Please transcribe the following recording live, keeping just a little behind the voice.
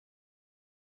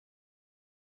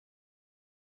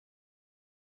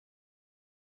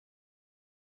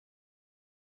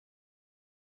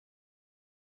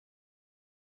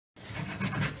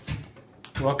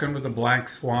Welcome to the Black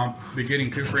Swamp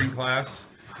beginning coopering class.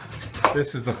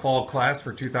 This is the fall class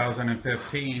for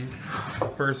 2015.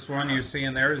 First one you're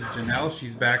seeing there is Janelle.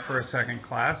 She's back for a second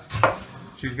class.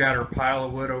 She's got her pile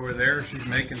of wood over there. She's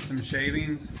making some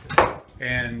shavings.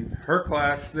 And her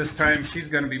class this time, she's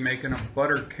going to be making a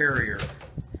butter carrier.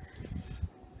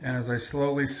 And as I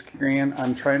slowly scan,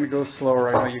 I'm trying to go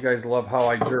slower. I know you guys love how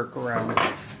I jerk around.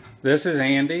 This is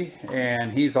Andy,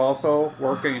 and he's also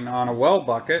working on a well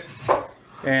bucket.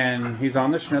 And he's on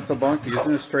the schnitzel bunk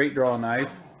using a straight draw knife.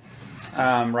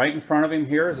 Right in front of him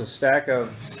here is a stack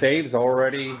of staves all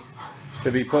ready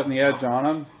to be putting the edge on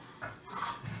them.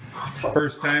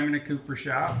 First time in a cooper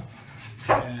shop,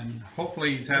 and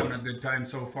hopefully he's having a good time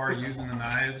so far using the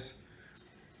knives.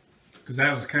 Because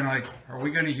that was kind of like, are we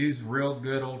going to use real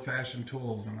good old-fashioned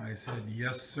tools? And I said,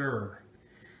 yes sir.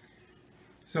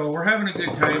 So we're having a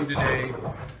good time today.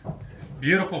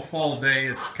 Beautiful fall day.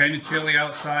 It's kind of chilly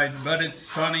outside, but it's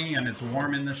sunny and it's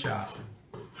warm in the shop.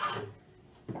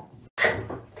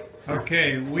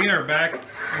 Okay, we are back.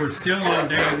 We're still on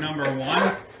day number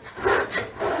 1.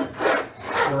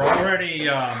 We're already,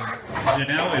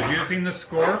 Janelle is using the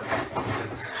scorp.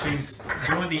 She's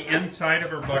doing the inside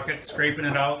of her bucket, scraping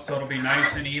it out so it'll be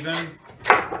nice and even.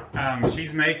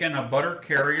 She's making a butter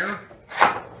carrier.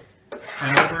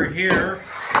 And over here,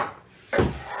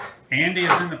 Andy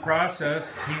is in the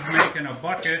process. He's making a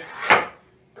bucket,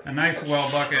 a nice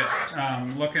well bucket,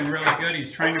 looking really good.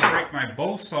 He's trying to break my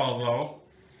bow saw though.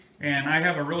 And I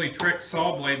have a really trick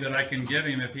saw blade that I can give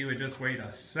him if he would just wait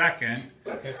a second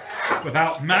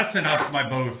without messing up my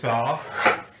bow saw.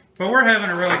 But we're having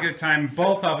a really good time.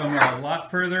 Both of them are a lot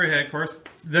further ahead. Of course,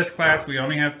 this class, we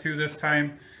only have 2 this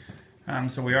time.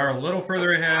 So we are a little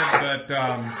further ahead,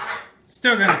 but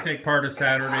still going to take part of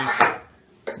Saturday.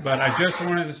 But I just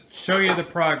wanted to show you the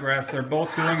progress. They're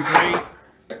both doing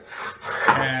great.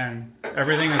 And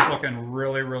everything is looking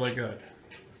really, really good.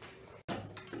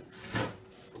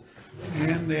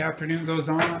 And the afternoon goes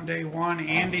on day 1.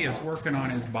 Andy is working on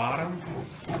his bottom.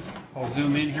 I'll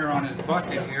zoom in here on his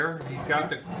bucket here. He's got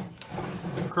the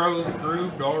crows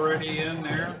grooved already in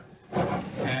there.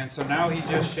 And so now he's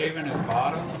just shaving his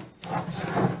bottom.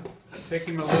 Take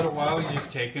him a little while. He's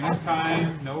just taking his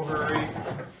time, no hurry.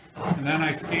 And then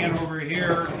I scan over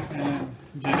here, and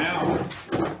Janelle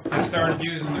has started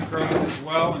using the crows as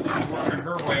well, and she's working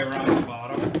her way around the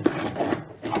bottom.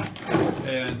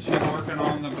 And she's working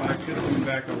on the back, zoom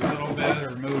back a little bit,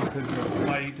 or move because the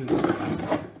light is.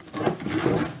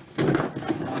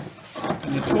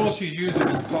 And the tool she's using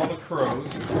is called a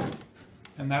crows,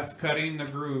 and that's cutting the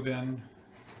groove in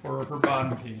for her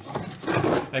bottom piece.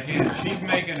 Again, she's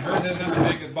making, hers isn't a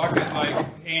big bucket like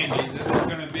Andy's. This is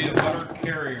going to be a butter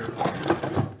carrier.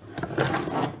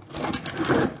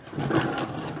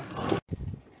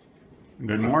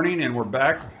 Good morning, and we're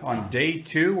back on day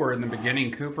 2. We're in the beginning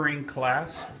coopering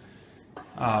class.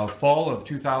 Fall of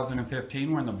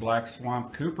 2015. We're in the Black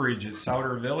Swamp Cooperage at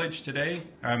Sauder Village today.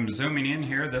 I'm zooming in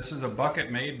here. This is a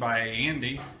bucket made by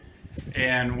Andy.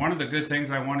 And one of the good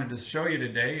things I wanted to show you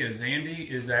today is Andy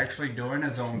is actually doing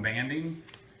his own banding.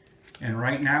 And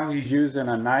right now he's using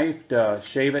a knife to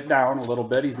shave it down a little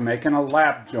bit. He's making a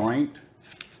lap joint.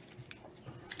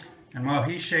 And while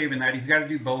he's shaving that, he's got to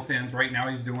do both ends. Right now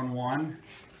he's doing one.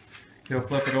 He'll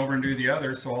flip it over and do the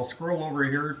other. So I'll scroll over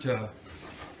here to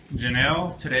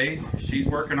Janelle today. She's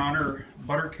working on her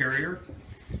butter carrier.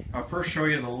 I'll first show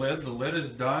you the lid. The lid is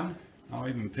done. I'll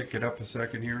even pick it up a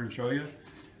second here and show you.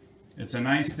 It's a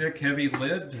nice thick heavy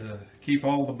lid to keep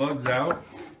all the bugs out.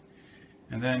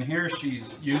 And then here she's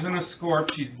using a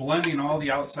scorp. She's blending all the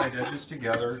outside edges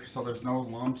together so there's no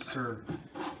lumps or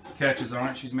catches on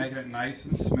it. She's making it nice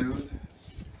and smooth.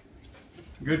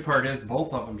 The good part is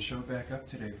both of them showed back up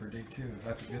today for day 2.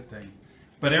 That's a good thing.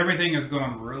 But everything is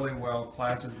going really well.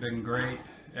 Class has been great.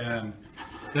 And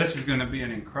this is going to be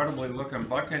an incredibly looking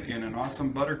bucket and an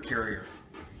awesome butter carrier.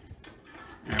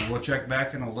 And we'll check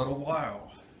back in a little while.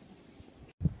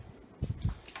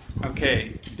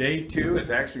 Okay, day 2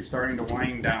 is actually starting to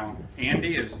wind down.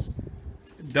 Andy has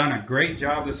done a great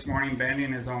job this morning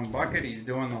banding his own bucket. He's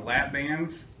doing the lap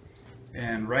bands.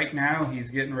 And right now he's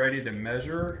getting ready to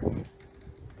measure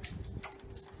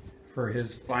for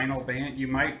his final band. You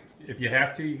might, if you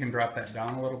have to, you can drop that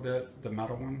down a little bit, the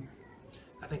metal one.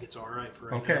 I think it's all right for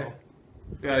right now.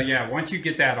 Okay. Yeah, once you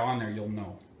get that on there, you'll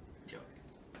know. Yep.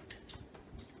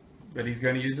 But he's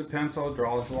going to use a pencil,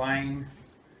 draw his line.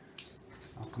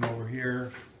 I'll come over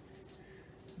here.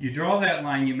 You draw that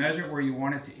line, you measure where you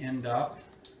want it to end up,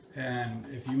 and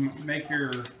if you make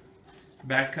your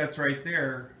back cuts right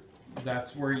there,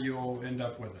 that's where you'll end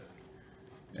up with it.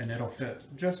 And it'll fit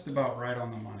just about right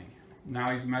on the money. Now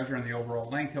he's measuring the overall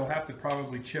length. He'll have to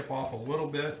probably chip off a little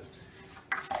bit.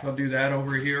 He'll do that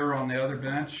over here on the other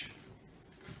bench.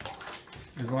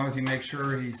 As long as he makes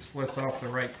sure he splits off the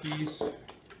right piece.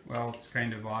 Well, it's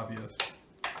kind of obvious.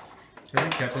 So he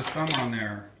kept his thumb on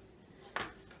there.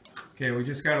 Okay, we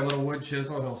just got a little wood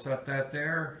chisel. He'll set that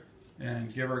there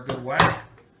and give her a good whack.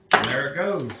 And there it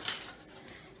goes.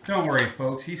 Don't worry,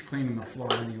 folks. He's cleaning the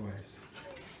floor anyways.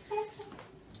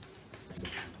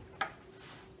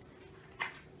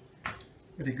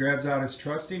 But he grabs out his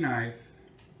trusty knife.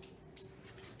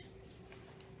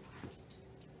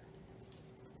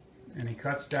 And he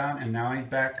cuts down, and now he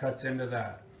back cuts into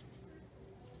that.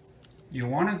 You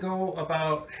want to go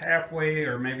about halfway,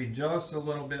 or maybe just a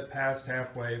little bit past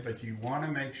halfway, but you want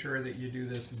to make sure that you do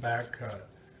this back cut.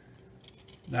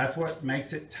 That's what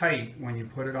makes it tight when you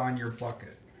put it on your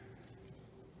bucket.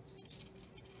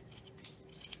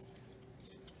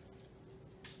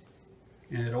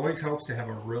 And it always helps to have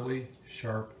a really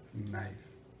sharp knife.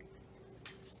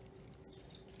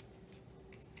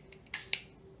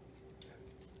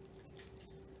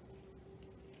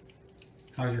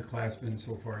 How's your class been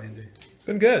so far, Andy?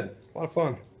 Been good. A lot of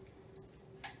fun.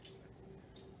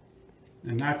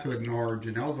 And not to ignore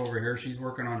Janelle's over here. She's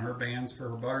working on her bands for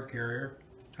her bar carrier.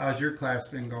 How's your class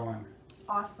been going?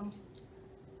 Awesome.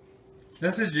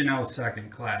 This is Janelle's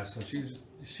second class, so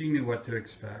she knew what to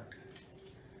expect.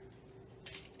 I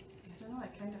don't know, I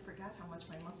kind of forgot how much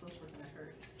my muscles were going to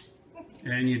hurt.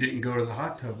 And you didn't go to the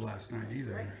hot tub last night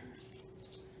either. Right.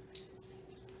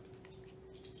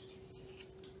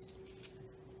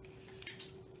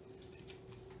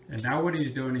 And now what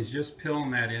he's doing, he's just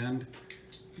peeling that end.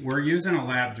 We're using a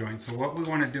lap joint, so what we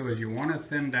want to do is you want to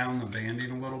thin down the banding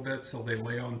a little bit so they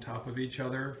lay on top of each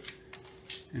other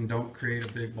and don't create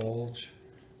a big bulge.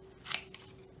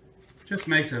 Just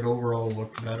makes it overall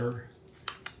look better.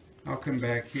 I'll come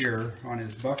back here on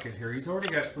his bucket here. He's already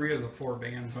got 3 of the 4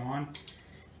 bands on.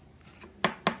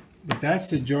 But that's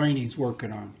the joint he's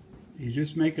working on. He's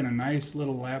just making a nice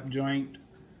little lap joint.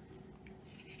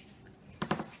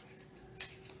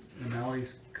 And now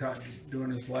he's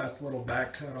doing his last little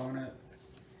back cut on it.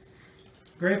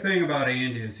 Great thing about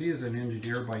Andy is he is an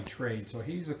engineer by trade, so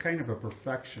he's a kind of a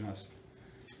perfectionist.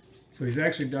 So he's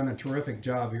actually done a terrific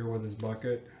job here with his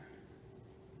bucket.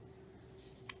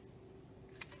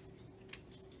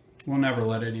 We'll never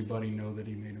let anybody know that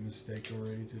he made a mistake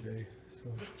already today. So.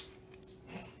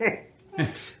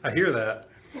 I hear that.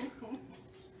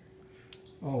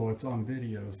 Oh, it's on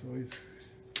video, so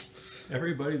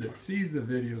everybody that sees the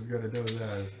video is going to know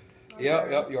that.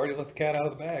 Yep, you already let the cat out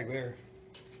of the bag there.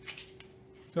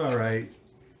 It's all right.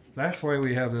 That's why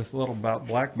we have this little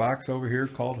black box over here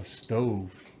called a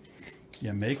stove.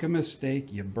 You make a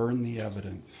mistake, you burn the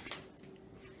evidence.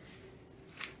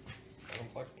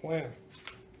 Sounds like a plan.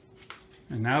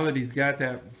 And now that he's got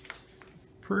that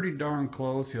pretty darn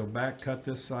close, he'll back cut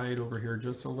this side over here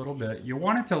just a little bit. You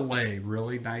want it to lay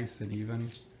really nice and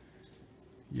even.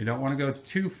 You don't want to go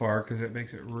too far because it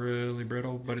makes it really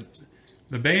brittle, but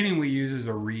the banding we use is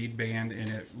a reed band, and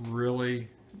it really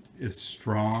is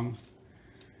strong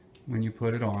when you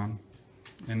put it on.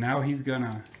 And now he's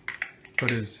gonna put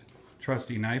his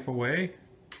trusty knife away.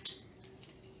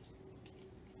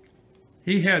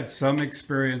 He had some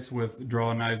experience with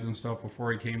drawing knives and stuff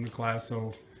before he came to class,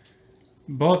 so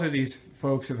both of these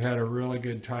folks have had a really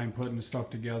good time putting the stuff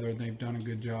together, and they've done a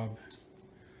good job.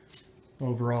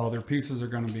 Overall, their pieces are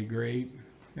going to be great.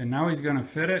 And now he's going to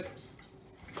fit it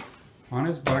on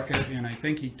his bucket, and I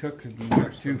think he took it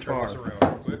too far. Turn this around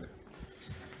real quick.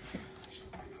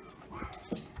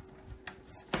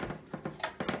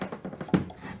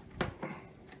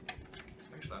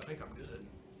 Actually, I think I'm good.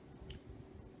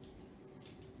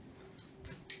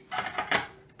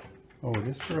 Oh, it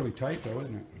is fairly tight though,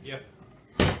 isn't it? Yeah.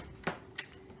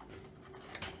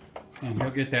 And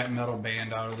he'll get that metal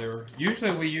band out of there.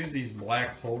 Usually we use these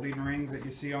black holding rings that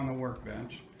you see on the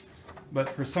workbench. But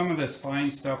for some of this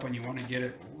fine stuff, when you want to get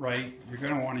it right, you're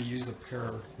going to want to use a pair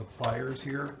of the pliers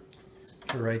here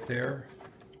to right there.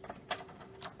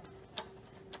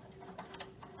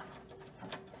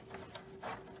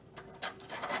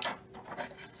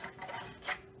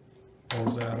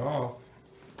 Pulls that off.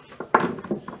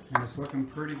 And it's looking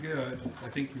pretty good. I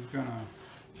think he's going to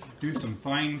do some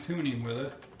fine tuning with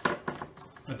it.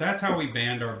 But that's how we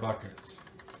band our buckets.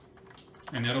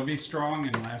 And it'll be strong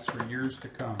and last for years to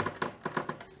come.